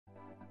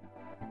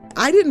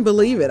I didn't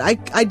believe it. I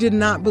did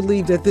not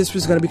believe that this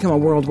was going to become a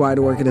worldwide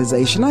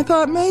organization. I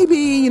thought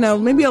maybe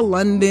a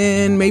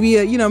London,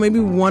 maybe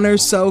one or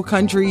so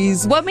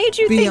countries. What made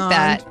you beyond.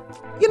 think that?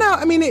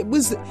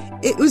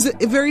 It was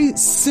a very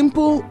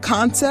simple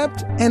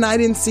concept, and I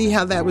didn't see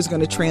how that was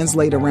going to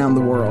translate around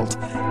the world.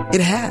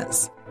 It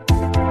has.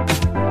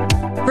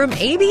 From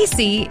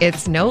ABC,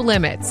 it's No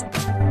Limits.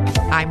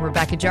 I'm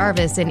Rebecca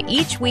Jarvis, and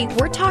each week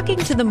we're talking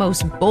to the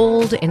most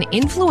bold and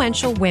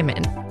influential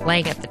women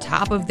playing at the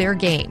top of their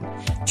game,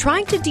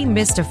 trying to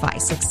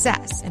demystify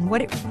success and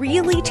what it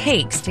really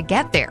takes to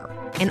get there,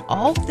 and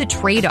all of the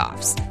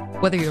trade-offs.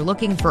 Whether you're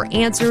looking for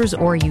answers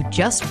or you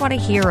just want to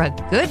hear a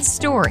good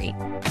story,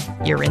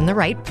 you're in the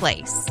right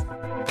place.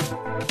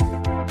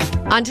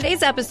 On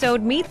today's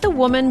episode, meet the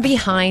woman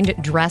behind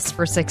Dress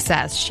for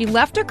Success. She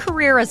left a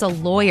career as a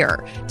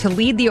lawyer to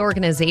lead the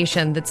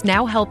organization that's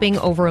now helping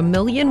over 1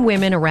 million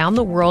women around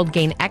the world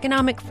gain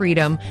economic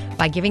freedom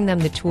by giving them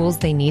the tools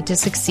they need to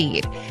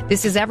succeed.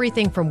 This is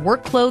everything from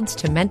work clothes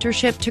to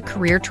mentorship to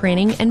career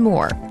training and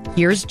more.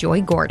 Here's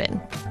Joy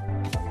Gordon.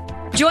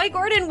 Joy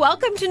Gordon,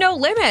 welcome to No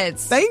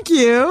Limits. Thank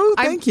you.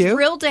 I'm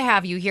thrilled to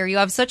have you here. You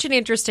have such an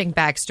interesting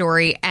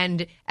backstory.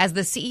 And as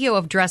the CEO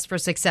of Dress for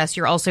Success,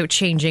 you're also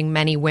changing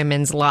many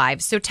women's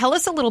lives. So tell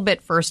us a little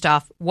bit, first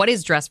off, what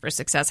is Dress for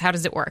Success? How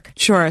does it work?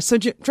 Sure. So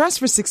Dress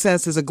for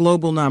Success is a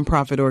global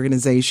nonprofit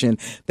organization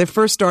that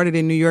first started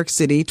in New York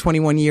City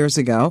 21 years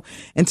ago,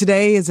 and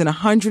today is in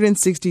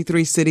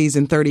 163 cities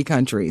in 30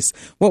 countries.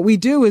 What we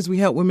do is we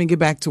help women get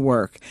back to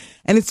work.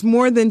 And it's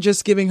more than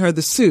just giving her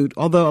the suit,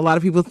 although a lot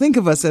of people think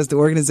of us as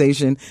the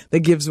organization that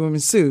gives women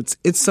suits.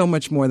 It's so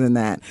much more than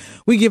that.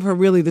 We give her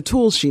really the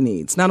tools she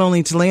needs, not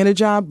only to land a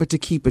job, but to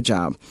keep a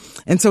job.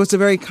 And so it's a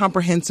very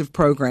comprehensive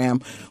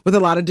program with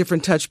a lot of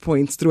different touch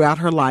points throughout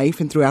her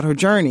life and throughout her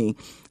journey.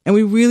 And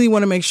we really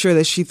want to make sure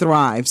that she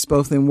thrives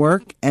both in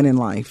work and in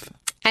life.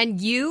 And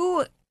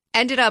you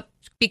ended up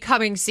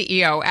becoming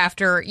CEO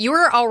after you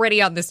were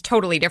already on this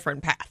totally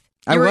different path.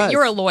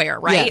 You're a lawyer,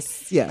 right?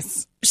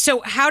 Yes.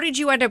 So how did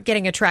you end up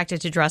getting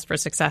attracted to Dress for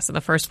Success in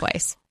the first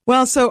place?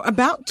 Well, so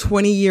about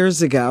 20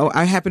 years ago,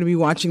 I happened to be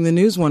watching the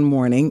news one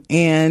morning,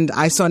 and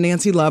I saw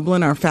Nancy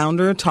Lublin, our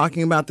founder,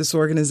 talking about this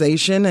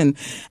organization, and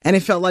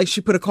it felt like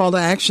she put a call to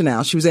action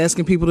out. She was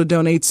asking people to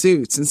donate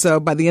suits. And so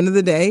by the end of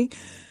the day, I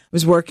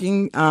was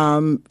working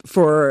in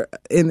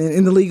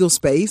the legal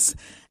space.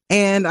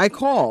 And I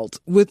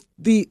called with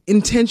the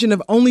intention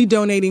of only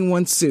donating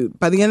one suit.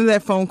 By the end of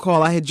that phone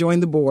call, I had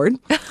joined the board.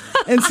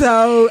 And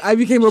so I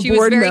became a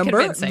board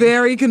member. Convincing.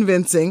 Very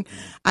convincing.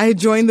 I had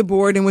joined the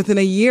board, and within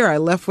a year, I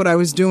left what I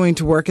was doing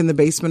to work in the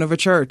basement of a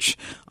church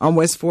on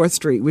West 4th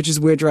Street, which is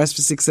where Dress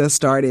for Success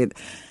started.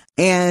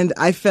 And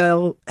I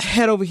fell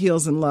head over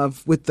heels in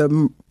love with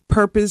the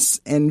purpose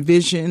and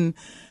vision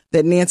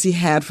that Nancy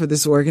had for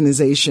this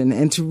organization,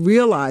 and to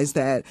realize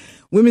that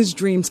women's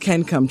dreams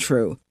can come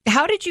true.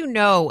 How did you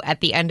know at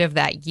the end of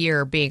that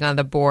year being on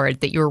the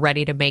board that you were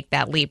ready to make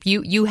that leap?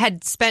 You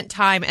had spent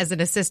time as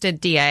an assistant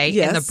DA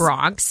in the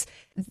Bronx.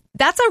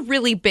 That's a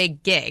really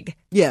big gig.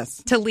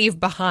 Yes. To leave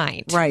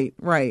behind. Right.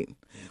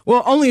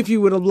 Well, only if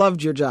you would have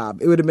loved your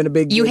job. It would have been a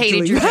big You gig.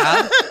 hated your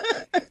job?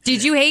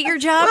 Did you hate your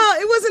job?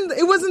 Well,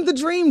 it wasn't the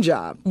dream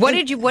job. What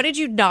did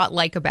you not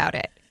like about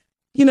it?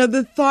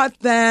 The thought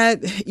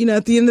that,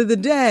 at the end of the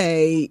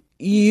day,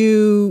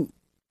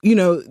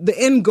 the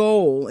end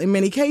goal in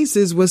many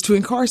cases was to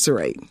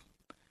incarcerate.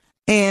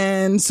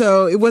 And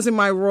so it wasn't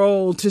my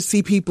role to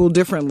see people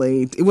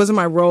differently. It wasn't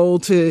my role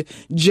to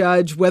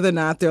judge whether or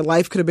not their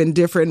life could have been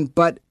different,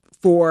 but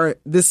for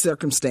this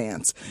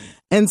circumstance.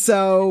 And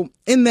so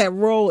in that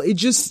role, it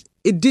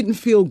didn't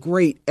feel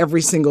great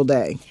every single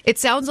day. It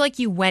sounds like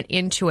you went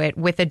into it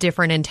with a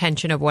different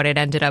intention of what it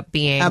ended up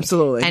being.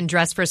 Absolutely. And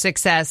Dress for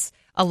Success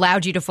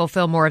allowed you to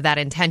fulfill more of that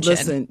intention.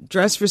 Listen,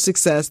 Dress for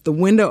Success, the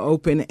window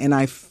opened, and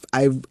I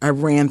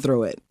ran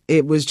through it.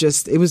 It was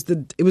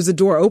the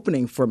door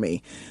opening for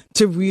me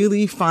to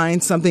really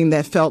find something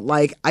that felt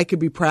like I could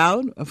be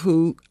proud of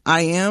who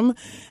I am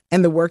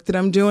and the work that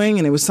I'm doing.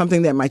 And it was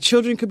something that my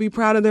children could be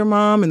proud of their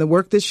mom and the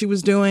work that she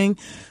was doing.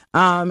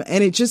 And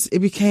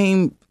it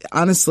became,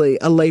 honestly,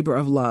 a labor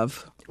of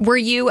love. Were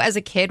you, as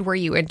a kid,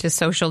 into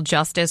social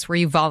justice? Were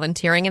you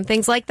volunteering and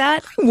things like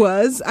that? I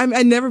was.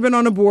 I'd never been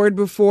on a board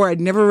before.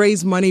 I'd never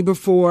raised money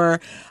before.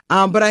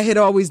 But I had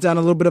always done a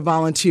little bit of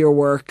volunteer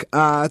work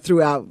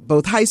throughout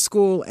both high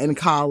school and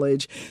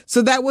college.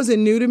 So that wasn't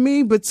new to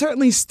me, but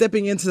certainly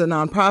stepping into the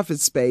nonprofit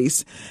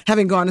space,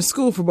 having gone to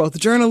school for both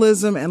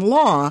journalism and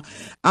law,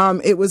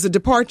 it was a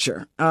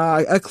departure,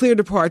 a clear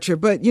departure.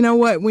 But you know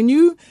what? When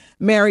you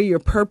marry your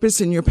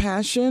purpose and your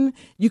passion,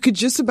 you could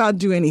just about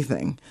do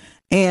anything.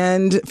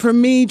 And for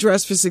me,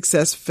 Dress for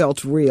Success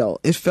felt real.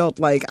 It felt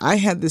like I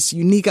had this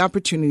unique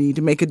opportunity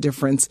to make a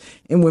difference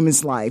in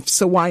women's life.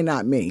 So why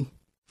not me?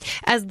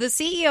 As the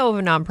CEO of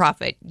a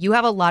nonprofit, you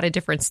have a lot of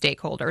different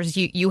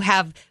stakeholders. You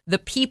have the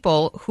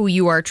people who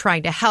you are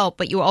trying to help,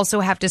 but you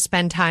also have to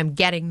spend time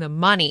getting the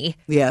money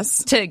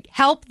to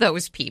help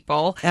those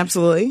people.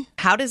 Absolutely.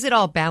 How does it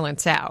all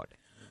balance out?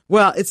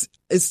 Well,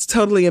 it's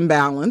totally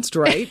imbalanced,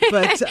 right?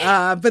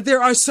 But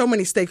there are so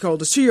many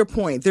stakeholders. To your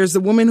point, there's the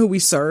woman who we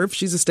serve.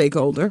 She's a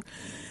stakeholder.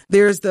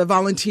 There's the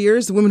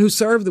volunteers, the women who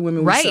serve the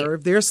women we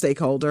serve. They're a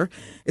stakeholder.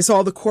 It's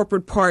all the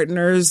corporate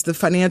partners, the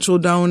financial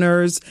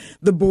donors,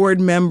 the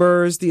board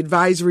members, the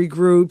advisory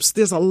groups.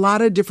 There's a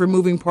lot of different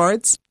moving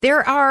parts.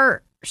 There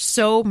are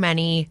so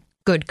many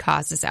good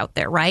causes out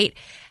there, right?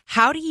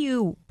 How do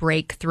you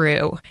break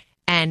through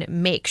and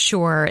make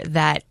sure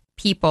that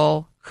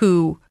people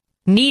who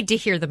need to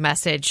hear the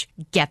message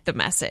get the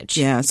message?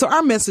 Yeah. So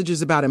our message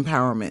is about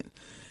empowerment.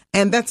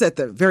 And that's at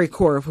the very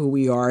core of who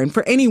we are. And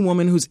for any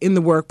woman who's in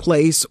the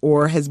workplace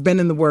or has been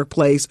in the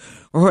workplace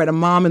or who had a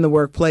mom in the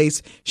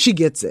workplace, she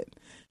gets it.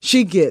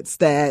 She gets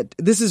that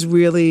this is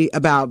really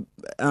about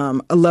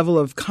a level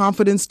of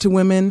confidence to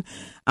women,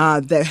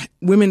 that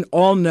women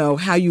all know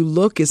how you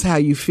look is how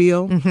you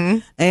feel. Mm-hmm.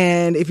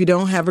 And if you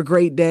don't have a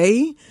great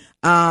day,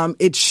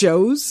 it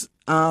shows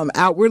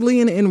outwardly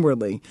and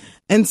inwardly.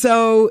 And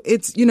so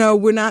it's,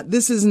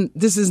 this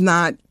is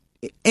not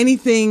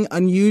anything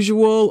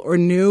unusual or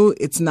new.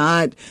 It's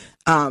not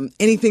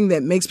anything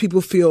that makes people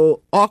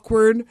feel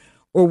awkward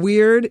or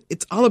weird.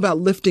 It's all about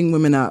lifting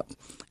women up.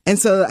 And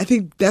so I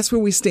think that's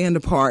where we stand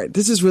apart.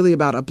 This is really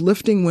about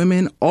uplifting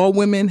women, all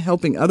women,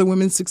 helping other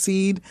women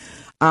succeed,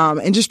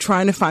 and just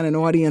trying to find an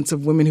audience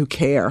of women who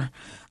care,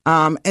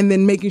 and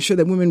then making sure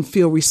that women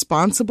feel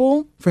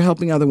responsible for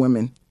helping other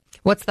women.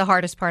 What's the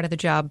hardest part of the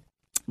job?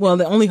 Well,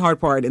 the only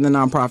hard part in the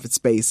nonprofit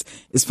space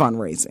is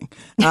fundraising.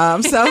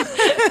 So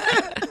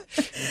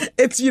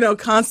it's,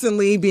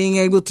 constantly being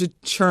able to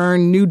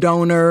churn new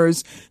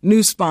donors,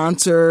 new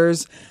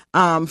sponsors,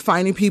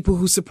 finding people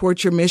who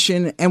support your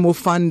mission and will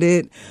fund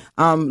it,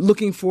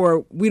 looking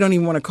for, we don't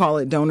even want to call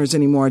it donors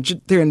anymore.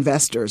 They're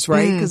investors,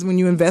 right? Because when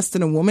you invest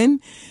in a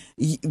woman,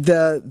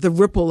 the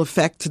ripple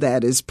effect to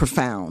that is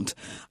profound.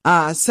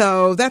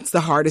 So that's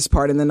the hardest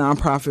part in the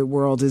nonprofit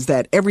world, is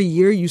that every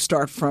year you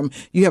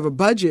have a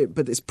budget,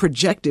 but it's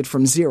projected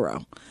from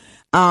zero.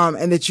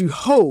 And that you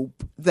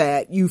hope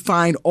that you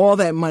find all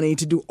that money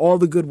to do all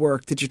the good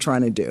work that you're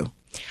trying to do.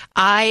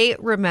 I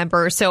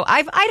remember, so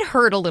I'd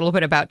heard a little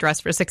bit about Dress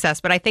for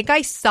Success, but I think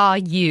I saw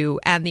you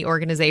and the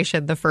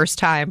organization the first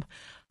time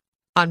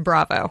on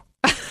Bravo.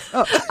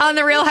 On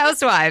The Real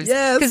Housewives.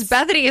 Yes. Because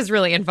Bethany is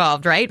really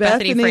involved, right?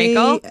 Bethany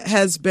Frankel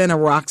has been a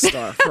rock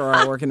star for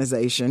our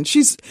organization.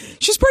 She's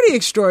pretty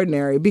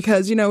extraordinary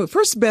because,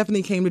 first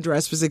Bethany came to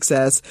Dress for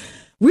Success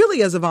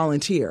really as a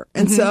volunteer.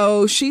 And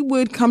so she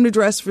would come to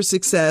Dress for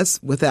Success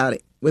without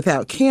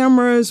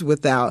cameras,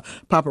 without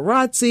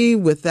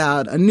paparazzi,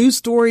 without a news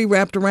story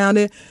wrapped around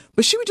it.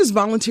 But she would just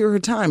volunteer her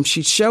time.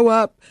 She'd show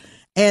up.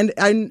 And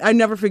I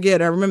never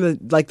forget, I remember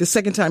the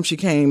second time she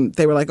came,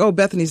 they were like, oh,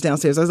 Bethany's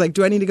downstairs. I was like,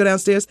 do I need to go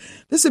downstairs?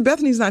 They said,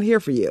 Bethany's not here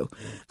for you.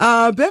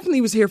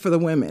 Bethany was here for the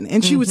women.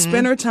 And she would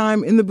spend her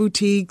time in the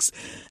boutiques,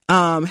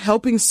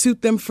 helping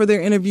suit them for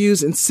their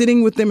interviews and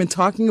sitting with them and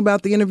talking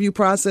about the interview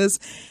process.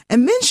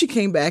 And then she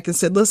came back and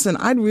said, listen,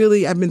 I've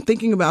been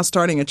thinking about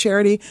starting a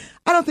charity.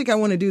 I don't think I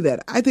want to do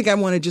that. I think I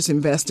want to just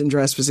invest in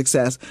Dress for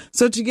Success.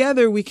 So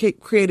together we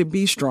created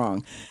Be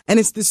Strong. And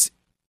it's this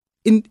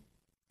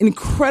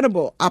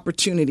incredible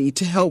opportunity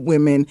to help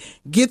women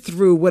get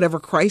through whatever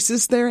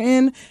crisis they're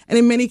in. And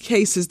in many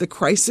cases, the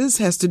crisis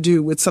has to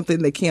do with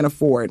something they can't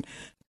afford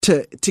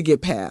to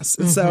get past.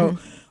 And so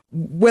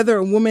whether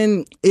a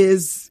woman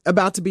is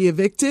about to be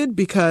evicted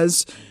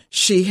because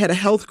she had a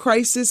health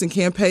crisis and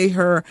can't pay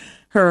her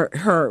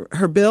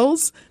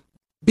bills,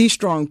 Be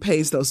Strong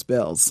pays those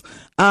bills.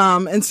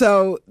 And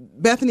so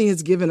Bethany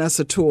has given us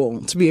a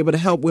tool to be able to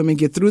help women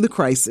get through the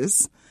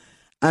crisis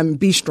and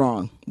be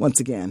strong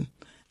once again.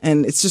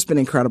 And it's just been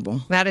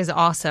incredible. That is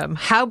awesome.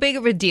 How big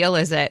of a deal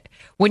is it?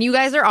 When you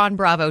guys are on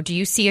Bravo, do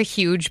you see a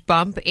huge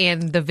bump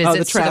in the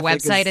visits to the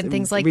website and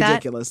things like that?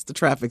 Ridiculous. The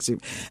traffic's.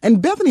 And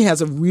Bethany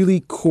has a really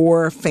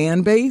core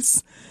fan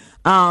base.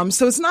 So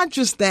it's not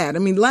just that. I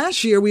mean,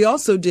 last year we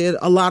also did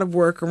a lot of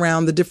work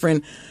around the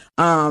different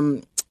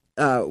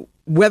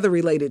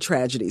weather-related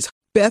tragedies.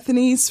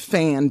 Bethany's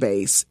fan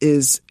base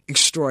is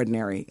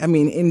extraordinary. I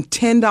mean, in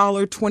 $10,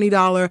 $20,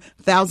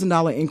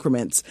 $1,000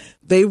 increments,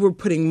 they were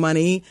putting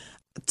money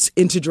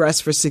into Dress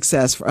for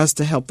Success for us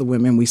to help the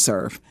women we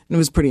serve. And it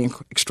was pretty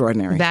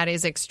extraordinary. That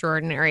is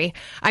extraordinary.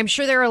 I'm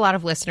sure there are a lot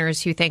of listeners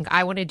who think,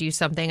 I want to do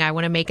something. I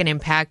want to make an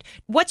impact.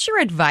 What's your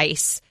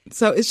advice?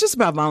 So it's just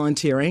about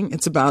volunteering.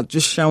 It's about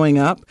just showing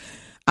up.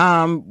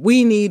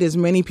 We need as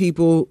many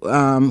people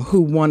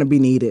who want to be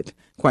needed,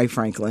 quite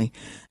frankly.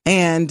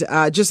 And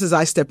just as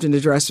I stepped into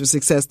Dress for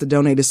Success to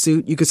donate a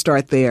suit, you could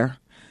start there.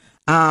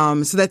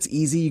 So that's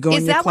easy. You go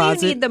in your closet. Is that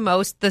what you need the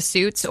most, the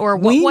suits? Or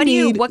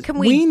what can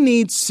we? We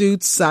need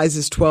suits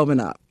sizes 12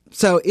 and up.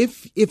 So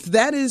if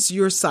that is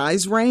your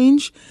size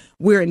range,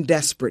 we're in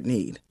desperate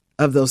need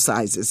of those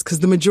sizes, because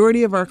the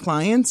majority of our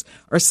clients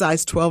are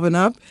size 12 and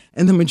up,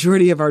 and the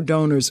majority of our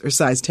donors are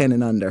size 10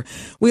 and under.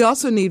 We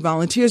also need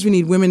volunteers. We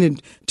need women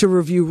to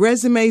review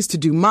resumes, to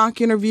do mock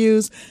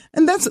interviews,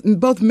 and that's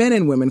both men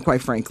and women,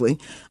 quite frankly.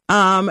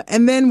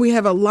 And then we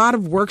have a lot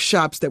of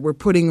workshops that we're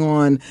putting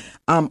on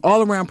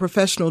all around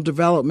professional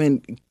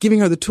development, giving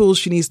her the tools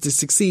she needs to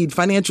succeed,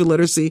 financial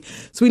literacy.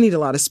 So we need a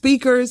lot of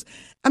speakers.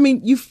 I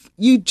mean,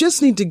 you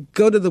just need to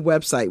go to the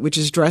website, which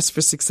is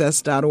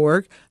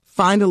dressforsuccess.org,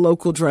 find a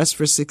local Dress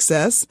for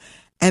Success,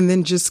 and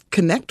then just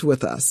connect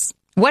with us.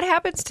 What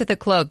happens to the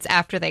clothes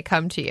after they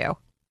come to you?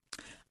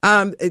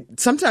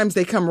 Sometimes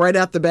they come right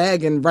out the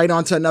bag and right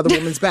onto another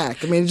woman's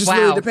back. I mean, it just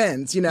really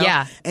depends, you know?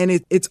 Yeah. And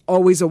it's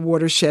always a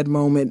watershed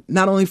moment,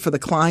 not only for the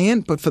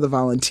client, but for the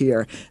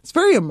volunteer. It's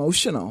very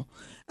emotional.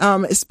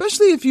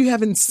 Especially if you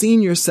haven't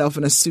seen yourself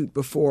in a suit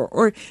before,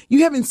 or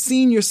you haven't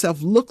seen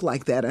yourself look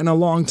like that in a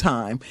long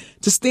time.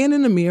 To stand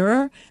in a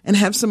mirror and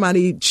have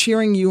somebody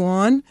cheering you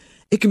on,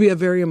 it could be a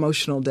very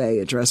emotional day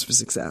at Dress for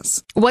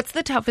Success. What's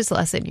the toughest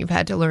lesson you've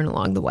had to learn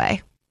along the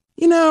way?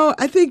 You know,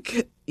 I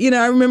think,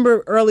 I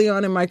remember early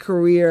on in my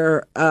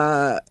career,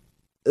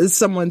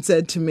 someone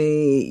said to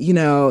me,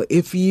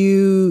 if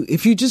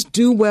you just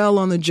do well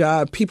on the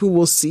job, people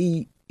will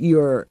see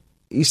your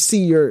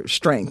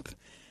strength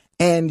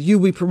and you'll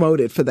be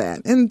promoted for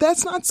that. And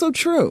that's not so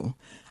true.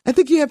 I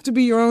think you have to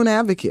be your own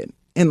advocate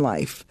in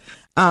life.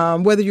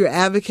 Whether you're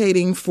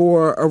advocating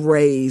for a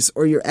raise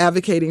or you're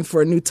advocating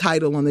for a new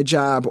title on the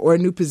job or a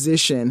new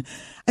position,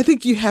 I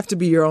think you have to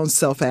be your own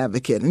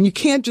self-advocate. And you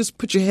can't just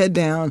put your head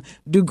down,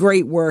 do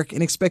great work,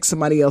 and expect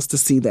somebody else to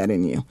see that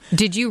in you.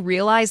 Did you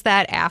realize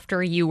that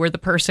after you were the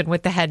person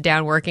with the head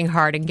down, working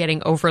hard and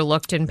getting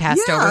overlooked and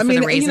passed over for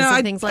the raises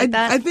and things like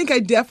that? I think I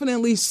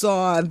definitely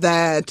saw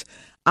that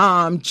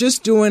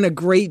just doing a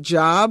great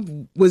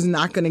job was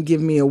not going to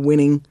give me a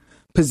winning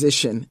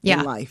position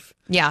in life.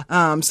 Yeah.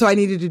 So I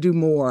needed to do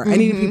more. I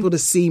needed people to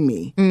see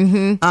me.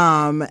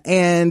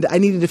 And I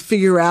needed to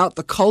figure out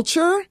the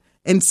culture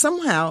and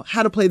somehow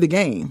how to play the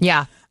game.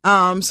 Yeah.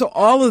 So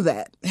all of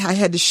that, I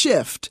had to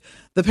shift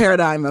the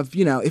paradigm of,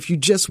 if you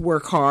just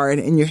work hard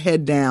and your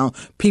head down,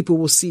 people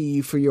will see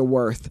you for your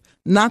worth.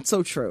 Not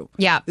so true.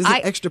 Yeah. There's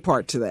an extra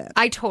part to that.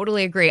 I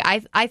totally agree.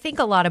 I think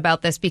a lot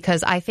about this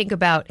because I think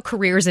about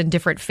careers in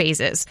different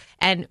phases.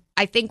 And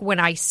I think when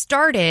I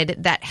started,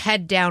 that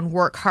head down,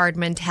 work hard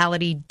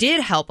mentality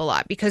did help a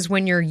lot, because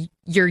when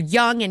you're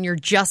young and you're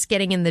just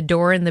getting in the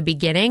door in the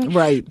beginning,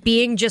 right,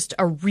 being just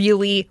a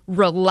really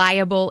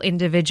reliable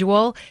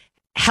individual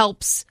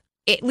helps.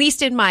 At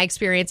least in my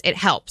experience, it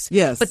helps.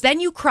 Yes. But then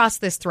you cross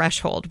this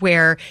threshold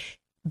where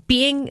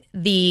being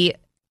the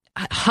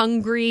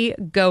hungry,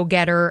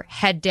 go-getter,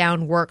 head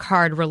down, work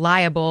hard,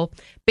 reliable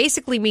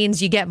basically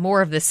means you get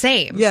more of the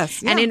same.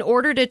 Yes. And in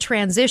order to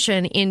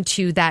transition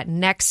into that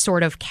next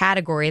sort of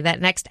category, that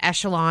next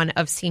echelon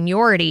of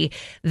seniority,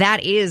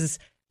 that is,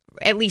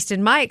 at least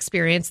in my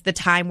experience, the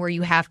time where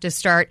you have to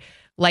start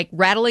like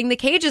rattling the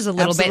cages a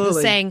little bit and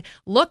saying,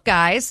 look,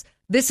 guys,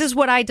 this is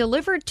what I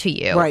delivered to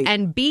you,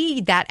 and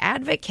be that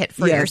advocate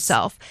for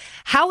yourself.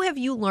 How have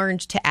you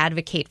learned to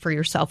advocate for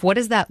yourself? What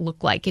does that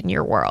look like in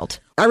your world?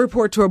 I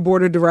report to a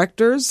board of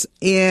directors,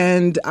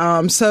 and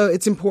so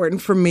it's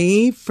important for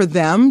me, for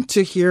them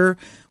to hear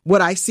what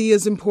I see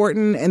as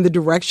important and the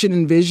direction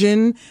and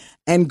vision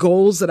and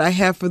goals that I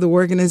have for the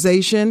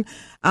organization.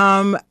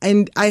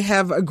 And I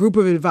have a group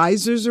of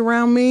advisors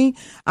around me,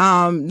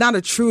 not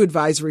a true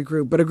advisory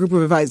group, but a group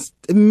of advisors.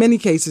 In many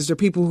cases, they're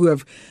people who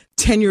have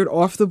tenured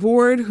off the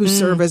board who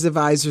serve as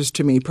advisors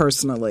to me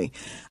personally.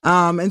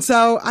 And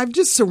so I've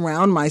just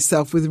surround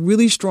myself with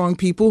really strong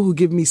people who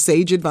give me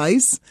sage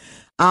advice.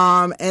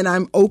 And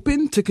I'm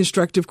open to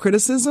constructive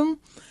criticism,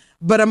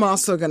 but I'm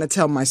also going to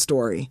tell my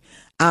story.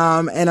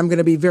 And I'm going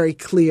to be very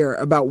clear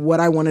about what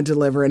I want to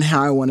deliver and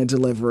how I want to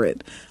deliver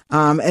it.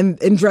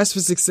 And Dress for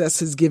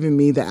Success has given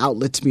me the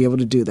outlet to be able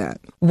to do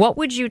that. What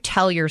would you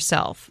tell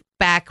yourself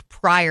back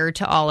prior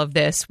to all of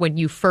this when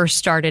you first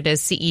started as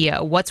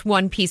CEO? What's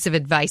one piece of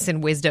advice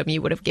and wisdom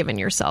you would have given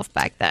yourself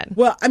back then?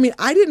 Well, I mean,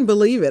 I didn't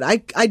believe it.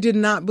 I did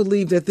not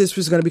believe that this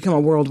was going to become a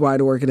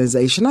worldwide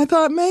organization. I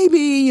thought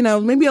maybe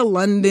a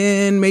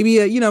London,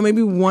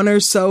 maybe one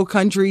or so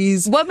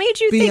countries. What made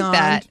you think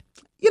that?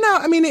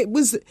 I mean, it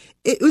was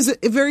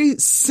a very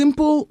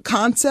simple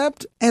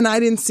concept, and I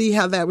didn't see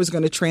how that was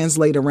going to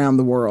translate around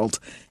the world.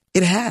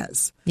 It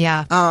has.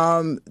 Yeah.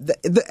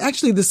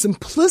 Actually, the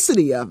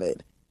simplicity of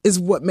it is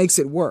what makes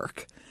it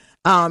work.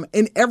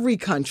 In every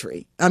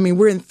country. I mean,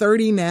 we're in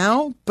 30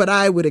 now, but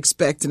I would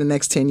expect in the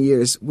next 10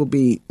 years we'll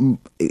be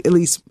at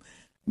least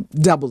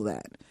double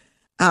that.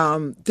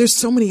 There's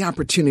so many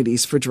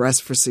opportunities for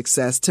Dress for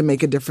Success to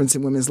make a difference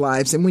in women's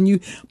lives. And when you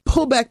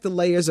pull back the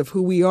layers of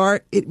who we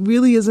are, it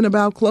really isn't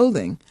about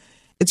clothing.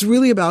 It's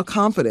really about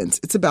confidence.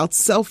 It's about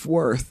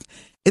self-worth.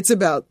 It's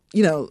about,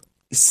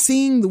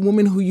 seeing the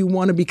woman who you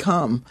want to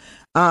become,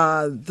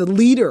 the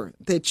leader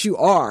that you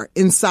are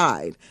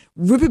inside,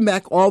 ripping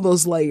back all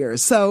those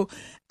layers. So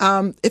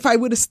if I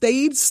would have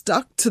stayed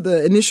stuck to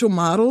the initial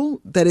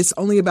model that it's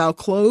only about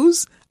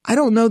clothes, I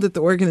don't know that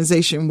the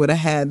organization would have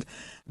had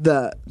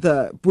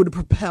would have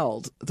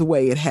propelled the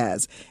way it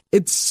has.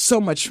 It's so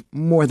much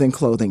more than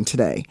clothing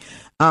today.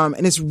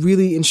 And it's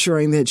really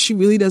ensuring that she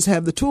really does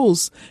have the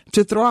tools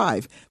to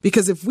thrive.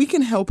 Because if we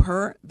can help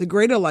her, the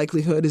greater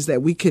likelihood is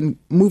that we can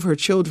move her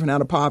children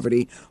out of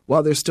poverty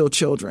while they're still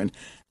children.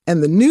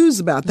 And the news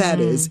about that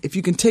is if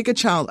you can take a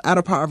child out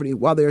of poverty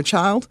while they're a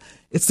child,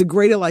 it's the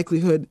greater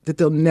likelihood that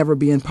they'll never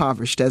be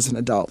impoverished as an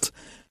adult.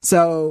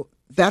 So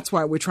that's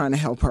why we're trying to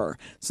help her,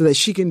 so that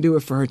she can do it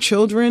for her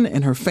children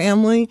and her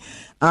family,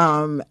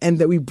 and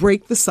that we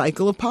break the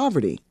cycle of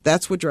poverty.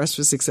 That's what Dress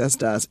for Success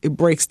does. It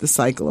breaks the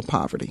cycle of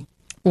poverty.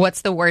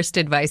 What's the worst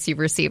advice you've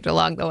received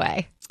along the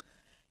way?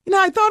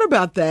 I thought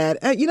about that.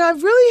 I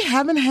really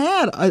haven't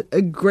had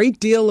a great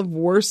deal of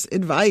worse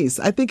advice.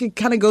 I think it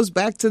kind of goes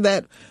back to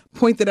that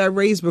point that I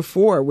raised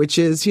before, which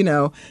is,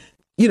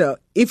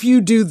 if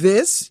you do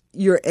this,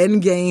 your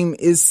end game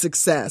is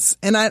success.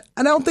 And I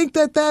don't think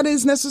that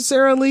is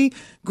necessarily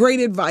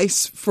great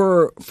advice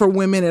for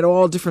women at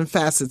all different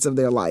facets of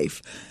their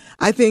life.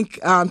 I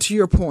think, to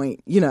your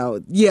point,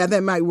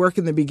 that might work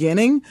in the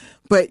beginning,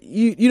 but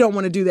you don't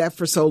want to do that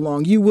for so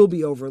long. You will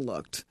be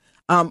overlooked.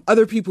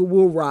 Other people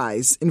will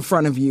rise in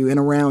front of you and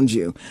around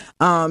you.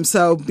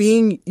 So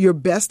being your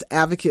best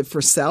advocate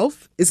for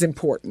self is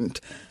important.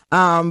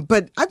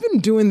 But I've been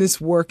doing this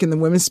work in the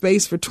women's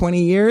space for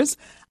 20 years.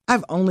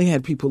 I've only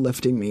had people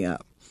lifting me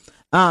up.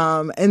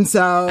 And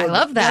so I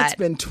love that. That's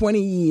been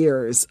 20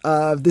 years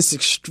of this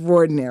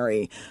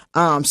extraordinary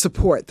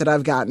support that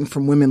I've gotten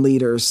from women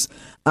leaders.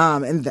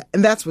 And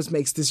that's what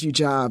makes this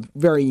job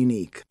very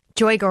unique.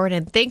 Joy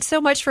Gordon, thanks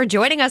so much for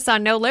joining us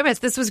on No Limits.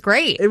 This was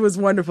great. It was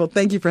wonderful.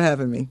 Thank you for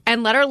having me.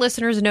 And let our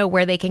listeners know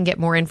where they can get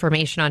more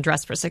information on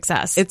Dress for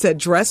Success. It's at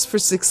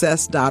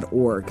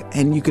dressforsuccess.org,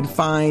 and you can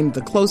find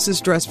the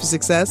closest Dress for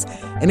Success.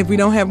 And if we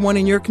don't have one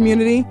in your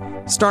community,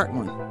 start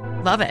one.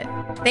 Love it.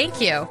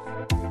 Thank you.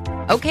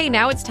 Okay,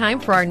 now it's time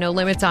for our No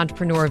Limits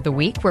Entrepreneur of the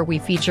Week, where we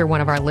feature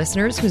one of our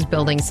listeners who's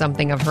building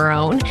something of her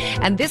own.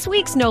 And this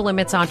week's No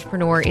Limits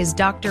Entrepreneur is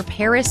Dr.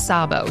 Paris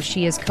Sabo.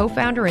 She is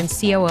co-founder and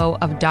COO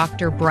of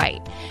Dr.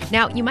 Bright.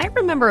 Now, you might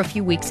remember a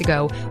few weeks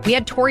ago, we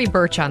had Tory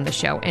Burch on the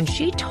show, and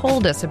she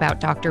told us about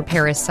Dr.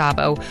 Paris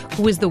Sabo,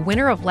 who was the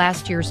winner of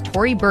last year's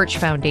Tory Burch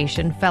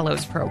Foundation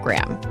Fellows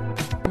Program.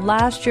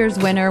 Last year's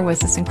winner was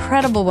this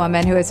incredible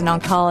woman who is an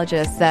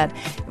oncologist that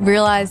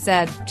realized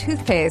that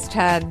toothpaste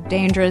had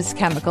dangerous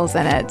chemicals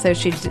in it. So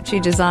she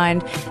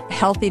designed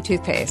healthy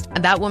toothpaste.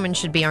 And that woman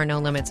should be our No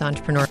Limits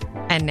Entrepreneur.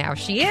 And now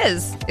she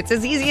is. It's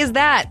as easy as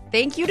that.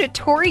 Thank you to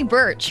Tory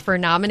Burch for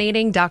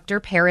nominating Dr.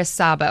 Paris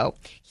Sabo.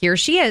 Here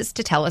she is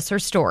to tell us her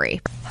story.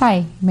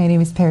 Hi, my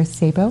name is Paris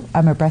Sabo.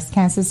 I'm a breast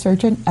cancer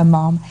surgeon, a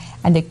mom,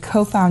 and the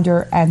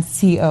co-founder and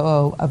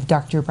COO of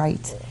Dr.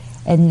 Bright,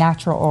 a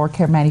natural oral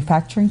care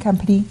manufacturing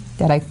company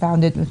that I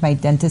founded with my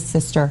dentist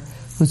sister,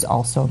 who's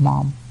also a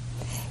mom.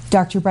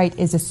 Dr. Bright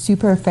is a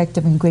super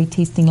effective and great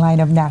tasting line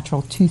of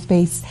natural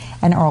toothpaste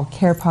and oral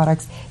care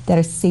products that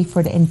are safe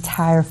for the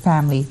entire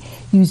family,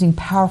 using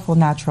powerful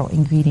natural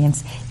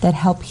ingredients that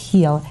help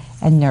heal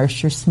and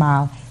nourish your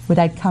smile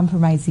without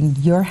compromising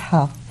your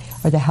health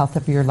or the health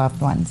of your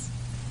loved ones.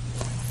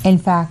 In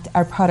fact,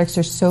 our products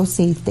are so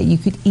safe that you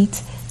could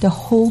eat the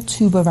whole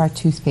tube of our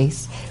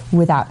toothpaste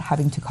without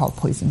having to call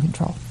poison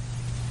control.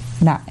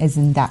 Now,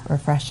 isn't that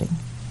refreshing?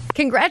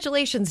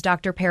 Congratulations,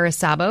 Dr. Paris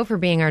Sabo, for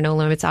being our No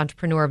Limits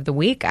Entrepreneur of the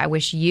Week. I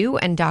wish you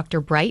and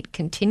Dr. Bright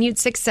continued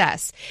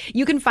success.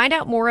 You can find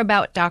out more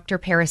about Dr.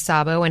 Paris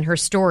Sabo and her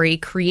story,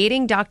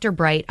 Creating Dr.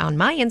 Bright, on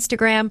my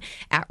Instagram,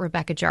 at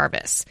Rebecca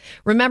Jarvis.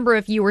 Remember,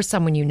 if you or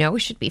someone you know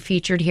should be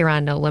featured here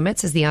on No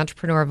Limits as the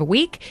Entrepreneur of a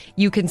Week,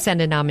 you can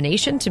send a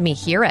nomination to me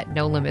here at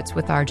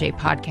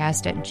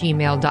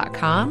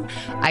nolimitswithrjpodcast@gmail.com.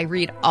 I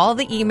read all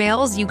the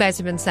emails. You guys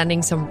have been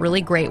sending some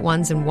really great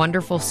ones and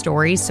wonderful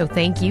stories, so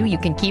thank you. You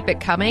can keep it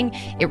coming.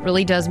 It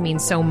really does mean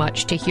so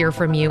much to hear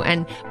from you.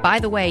 And by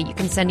the way, you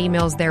can send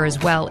emails there as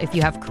well. If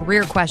you have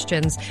career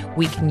questions,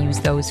 we can use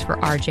those for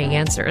RJ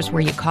Answers,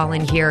 where you call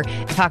in here,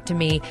 talk to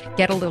me,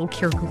 get a little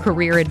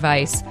career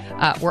advice.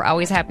 We're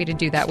always happy to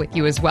do that with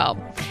you as well.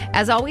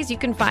 As always, you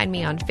can find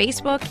me on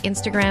Facebook,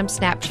 Instagram,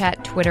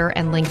 Snapchat, Twitter,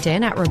 and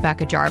LinkedIn at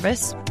Rebecca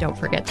Jarvis. Don't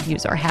forget to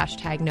use our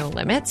hashtag No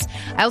Limits.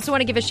 I also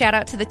want to give a shout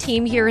out to the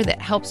team here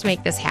that helps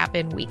make this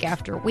happen week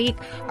after week.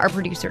 Our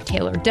producer,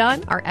 Taylor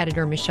Dunn, our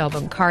editor, Michelle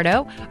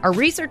Boncardo, our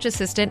research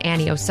assistant,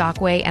 Annie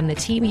Osakwe, and the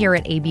team here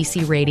at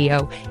ABC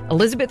Radio,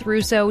 Elizabeth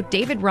Russo,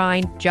 David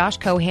Ryan, Josh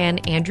Cohan,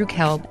 Andrew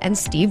Kelb, and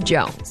Steve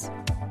Jones.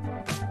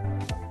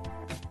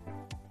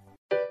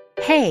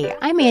 Hey,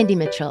 I'm Andy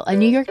Mitchell, a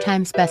New York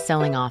Times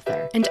bestselling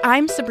author. And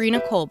I'm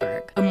Sabrina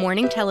Kohlberg, a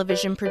morning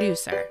television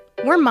producer.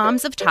 We're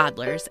moms of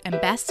toddlers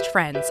and best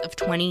friends of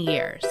 20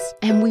 years.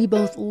 And we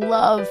both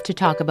love to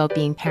talk about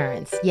being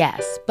parents,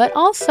 yes, but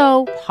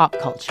also pop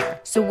culture.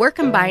 So we're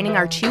combining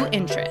our two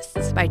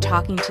interests by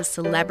talking to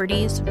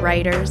celebrities,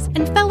 writers,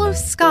 and fellow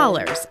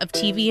scholars of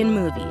TV and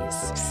movies.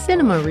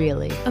 Cinema,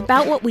 really.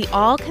 About what we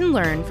all can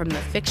learn from the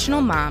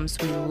fictional moms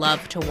we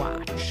love to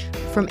watch.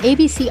 From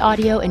ABC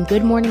Audio and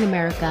Good Morning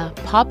America,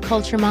 Pop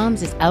Culture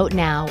Moms is out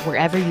now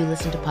wherever you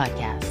listen to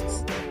podcasts.